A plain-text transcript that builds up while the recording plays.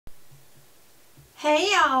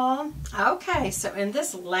Hey y'all. Okay, so in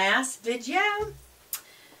this last video,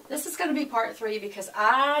 this is going to be part 3 because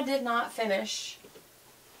I did not finish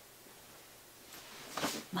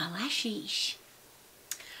my lashes.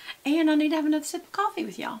 And I need to have another sip of coffee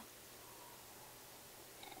with y'all.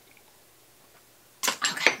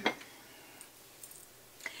 Okay.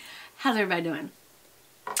 How's everybody doing?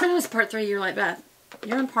 I know it's part 3. You're like, Beth,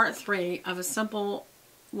 you're in part 3 of a simple,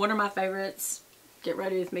 what are my favorites, get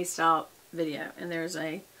ready with me style video. And there's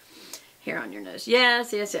a hair on your nose.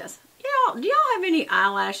 Yes, yes, yes. Y'all, do y'all have any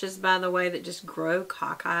eyelashes, by the way, that just grow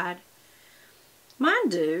cockeyed? Mine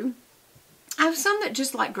do. I have some that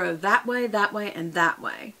just like grow that way, and that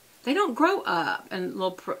way. They don't grow up and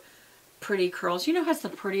little pretty curls. You know who has the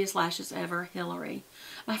prettiest lashes ever? Hillary.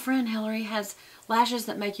 My friend Hillary has lashes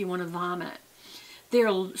that make you want to vomit. They're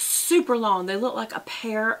super long. They look like a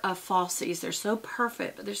pair of falsies. They're so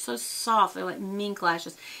perfect, but they're so soft. They're like mink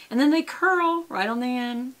lashes. And then they curl right on the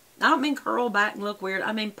end. I don't mean curl back and look weird.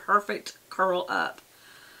 I mean perfect curl up.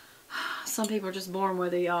 Some people are just born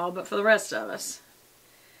with it, y'all. But for the rest of us,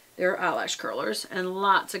 they're eyelash curlers and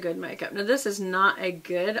lots of good makeup. Now, this is not a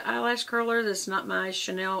good eyelash curler. This is not my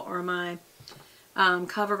Chanel or my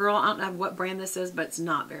CoverGirl. I don't know what brand this is, but it's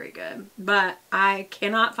not very good. But I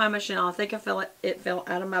cannot find my Chanel. I think it fell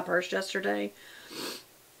out of my purse yesterday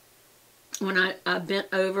when I bent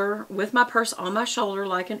over with my purse on my shoulder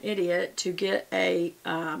like an idiot to get a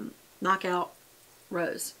knockout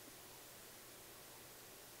rose.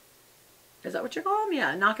 Is that what you call them?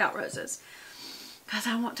 Yeah, knockout roses. Because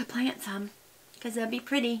I want to plant some. Because they'll be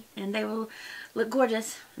pretty and they will look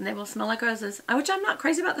gorgeous and they will smell like roses. Which I'm not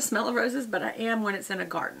crazy about the smell of roses, but I am when it's in a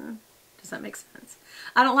garden. Does that make sense?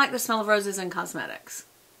 I don't like the smell of roses in cosmetics.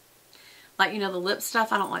 Like, you know, the lip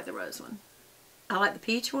stuff, I don't like the rose one. I like the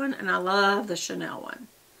peach one and I love the Chanel one.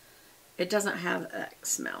 It doesn't have that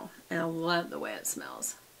smell and I love the way it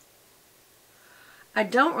smells. I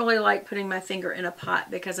don't really like putting my finger in a pot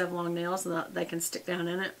because I have long nails and they can stick down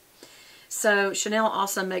in it. So Chanel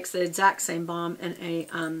also makes the exact same balm in a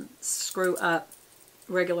screw up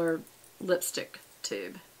regular lipstick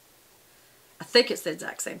tube. I think it's the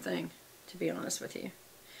exact same thing, to be honest with you.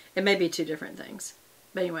 It may be 2 different things.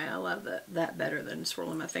 But anyway, I love that better than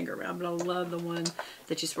swirling my finger around. But I love the one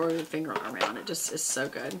that you swirl your finger around. It just is so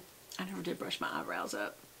good. I never did brush my eyebrows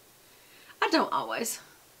up. I don't always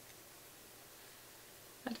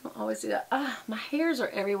do that. My hairs are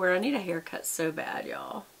everywhere. I need a haircut so bad,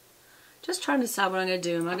 y'all. Just trying to decide what I'm going to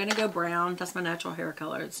do. Am I going to go brown? That's my natural hair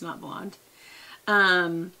color. It's not blonde.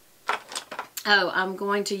 Oh, I'm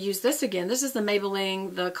going to use this again. This is the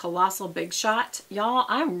Maybelline, the Colossal Big Shot. Y'all,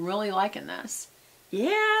 I'm really liking this.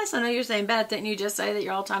 Yes, I know you're saying, Beth, didn't you just say that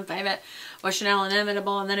your all-time favorite was Chanel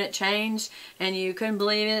Inimitable and then it changed and you couldn't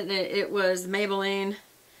believe it that it was Maybelline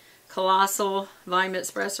Colossal Volume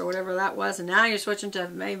Express or whatever that was, and now you're switching to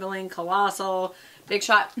Maybelline Colossal Big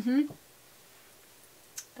Shot.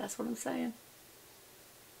 That's what I'm saying.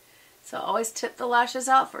 So always tip the lashes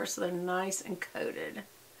out first so they're nice and coated.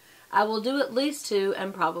 I will do at least 2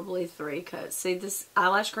 and probably 3 coats. See, this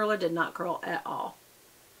eyelash curler did not curl at all.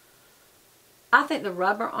 I think the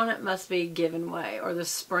rubber on it must be giving way, or the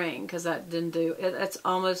spring, because that didn't do it. It's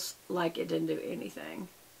almost like it didn't do anything.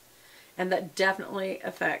 And that definitely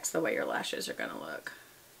affects the way your lashes are going to look.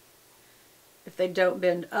 If they don't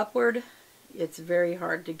bend upward, it's very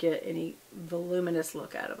hard to get any voluminous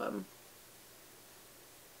look out of them.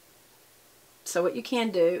 So what you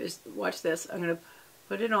can do is, watch this, I'm going to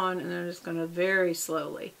put it on and then I'm just going to very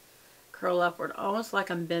slowly curl upward, almost like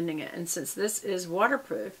I'm bending it. And since this is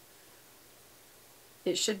waterproof,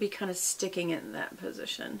 it should be kind of sticking in that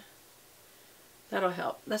position. That'll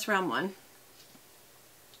help. That's round 1.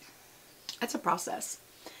 That's a process.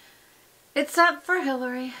 It's up for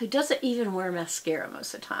Hillary, who doesn't even wear mascara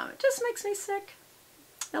most of the time. It just makes me sick.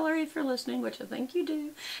 Hillary, if you're listening, which I think you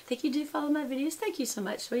do. I think you do follow my videos. Thank you so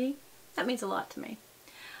much, sweetie. That means a lot to me.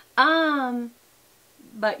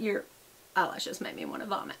 But your eyelashes make me want to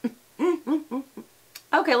vomit.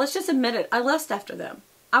 Okay, let's just admit it. I lust after them.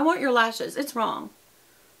 I want your lashes. It's wrong.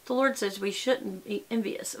 The Lord says we shouldn't be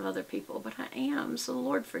envious of other people, but I am, so the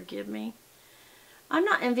Lord forgive me. I'm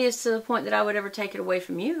not envious to the point that I would ever take it away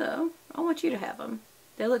from you, though. I want you to have them.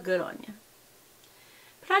 They look good on you.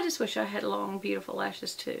 But I just wish I had long, beautiful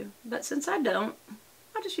lashes, too. But since I don't,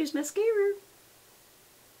 I just use mascara.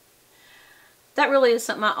 That really is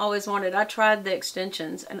something I always wanted. I tried the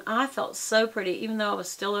extensions, and I felt so pretty, even though I was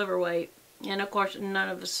still overweight. And, of course, none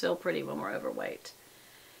of us feel pretty when we're overweight.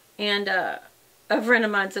 And a friend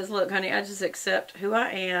of mine says, look, honey, I just accept who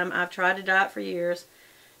I am. I've tried to diet for years.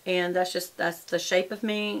 And that's the shape of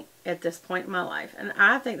me at this point in my life. And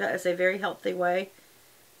I think that is a very healthy way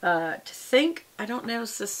to think. I don't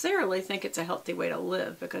necessarily think it's a healthy way to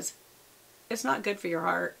live, because it's not good for your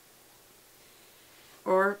heart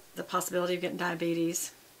or the possibility of getting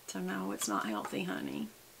diabetes. So no, it's not healthy, honey.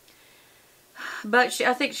 But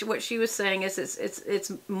I think what she was saying is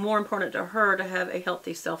it's more important to her to have a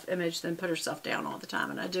healthy self-image than put herself down all the time.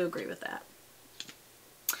 And I do agree with that.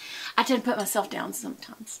 I tend to put myself down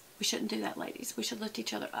sometimes. We shouldn't do that, ladies. We should lift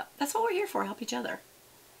each other up. That's what we're here for, help each other.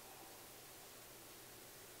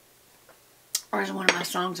 Or as one of my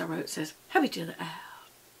songs I wrote says, help each other out.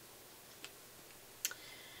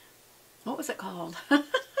 What was it called?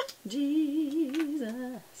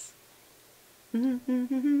 Jesus. And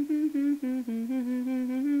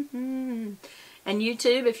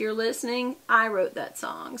YouTube, if you're listening, I wrote that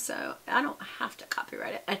song, so I don't have to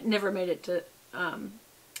copyright it. I never made it to, I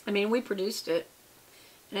mean, we produced it,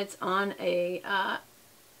 and it's on a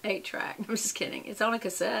 8-track. I'm just kidding. It's on a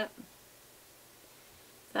cassette.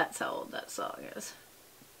 That's how old that song is.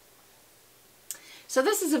 So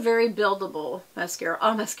this is a very buildable mascara.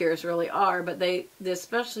 All mascaras really are, but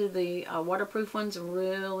especially the waterproof ones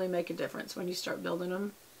really make a difference when you start building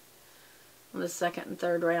them on the second and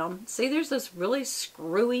third round. See, there's this really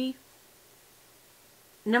screwy,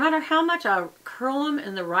 no matter how much I curl them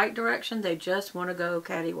in the right direction, they just want to go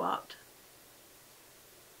cattywamped.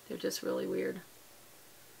 They're just really weird.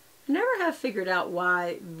 I never have figured out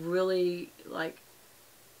why really, like,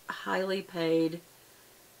 highly paid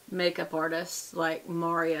makeup artists like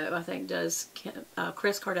Mario, I think, does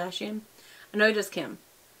Kris Kardashian. I know he does Kim,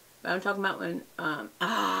 but I'm talking about when,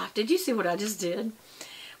 did you see what I just did?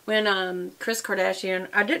 When Kris Kardashian,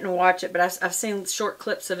 I didn't watch it, but I've seen short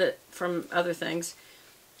clips of it from other things.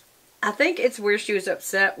 I think it's where she was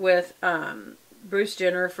upset with Bruce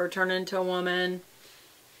Jenner for turning into a woman,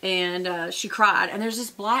 and she cried, and there's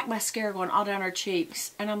this black mascara going all down her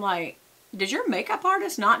cheeks, and I'm like, did your makeup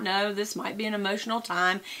artist not know this might be an emotional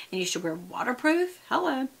time and you should wear waterproof?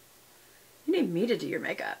 Hello. You need me to do your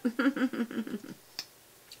makeup.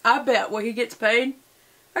 I bet when he gets paid,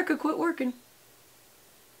 I could quit working.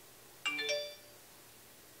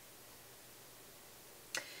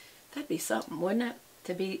 That'd be something, wouldn't it?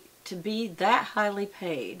 To be that highly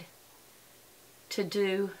paid to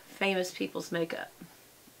do famous people's makeup.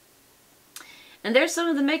 And there's some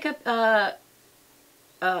of the makeup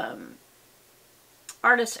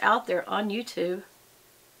artists out there on YouTube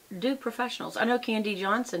do professionals. I know Candy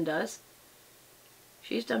Johnson does.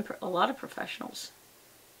 She's done a lot of professionals.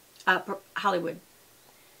 Hollywood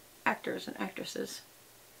actors and actresses.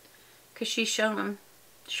 Because she's shown them.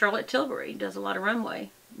 Charlotte Tilbury does a lot of runway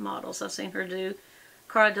models. I've seen her do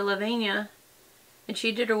Cara Delevingne. And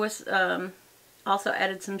she did her with, also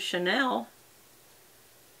added some Chanel.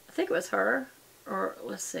 I think it was her. Or,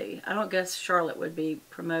 let's see. I don't guess Charlotte would be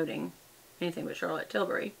promoting anything but Charlotte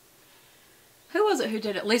Tilbury. Who was it who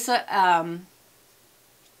did it? Lisa, I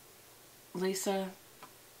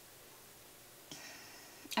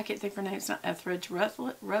can't think of her name. It's not Etheridge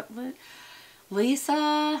Rutledge.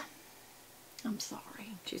 Lisa, I'm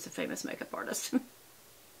sorry. She's a famous makeup artist.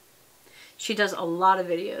 She does a lot of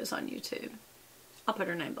videos on YouTube. I'll put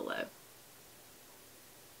her name below.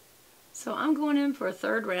 So I'm going in for a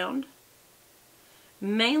third round.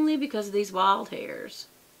 Mainly because of these wild hairs.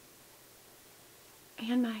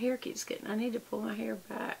 And my hair keeps getting, I need to pull my hair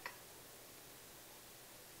back.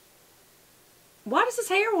 Why does this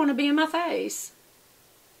hair want to be in my face?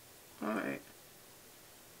 Alright.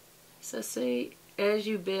 So see, as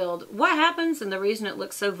you build, what happens, and the reason it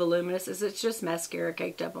looks so voluminous, is it's just mascara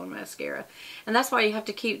caked up on mascara. And that's why you have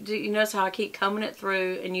to keep, you notice how I keep combing it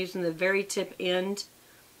through and using the very tip end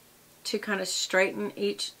to kind of straighten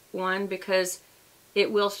each one, because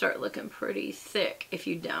it will start looking pretty thick if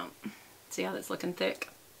you don't. See how that's looking thick?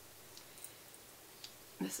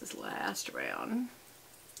 This is last round.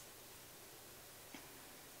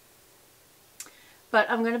 But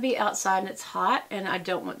I'm going to be outside and it's hot and I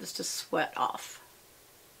don't want this to sweat off.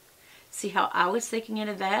 See how I was thinking in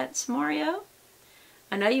advance, Mario?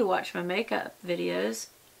 I know you watch my makeup videos.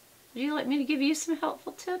 Would you like me to give you some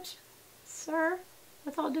helpful tips, sir?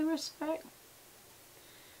 With all due respect.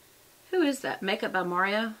 Who is that? Makeup by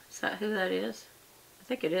Mario? Is that who that is? I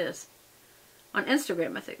think it is. On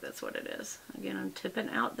Instagram, I think that's what it is. Again, I'm tipping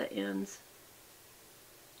out the ends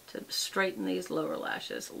to straighten these lower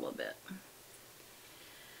lashes a little bit.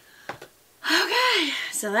 Okay,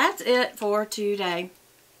 so that's it for today.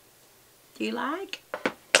 Do you like?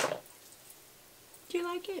 Do you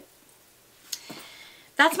like it?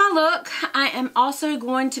 that's my look. I am also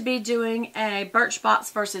going to be doing a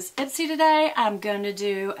Birchbox versus Ipsy today. I'm going to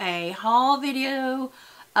do a haul video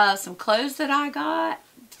of some clothes that I got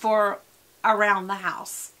for around the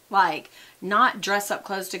house. Like, not dress up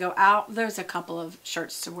clothes to go out. There's a couple of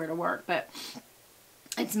shirts to wear to work, but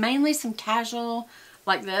it's mainly some casual,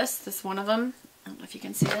 like this one of them. I don't know if you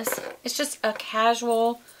can see this. It's just a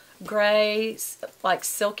casual gray, like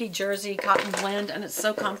silky jersey cotton blend, and it's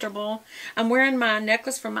so comfortable. I'm wearing my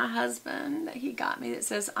necklace from my husband that he got me that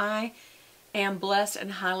says, "I am blessed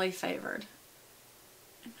and highly favored."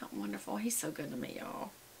 Isn't that wonderful? He's so good to me,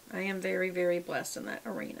 y'all. I am very, very blessed in that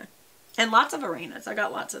arena. And lots of arenas. I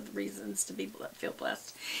got lots of reasons to feel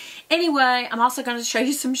blessed. Anyway, I'm also going to show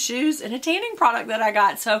you some shoes and a tanning product that I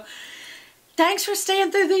got. So, thanks for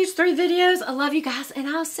staying through these 3 videos. I love you guys, and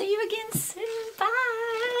I'll see you again soon. Bye.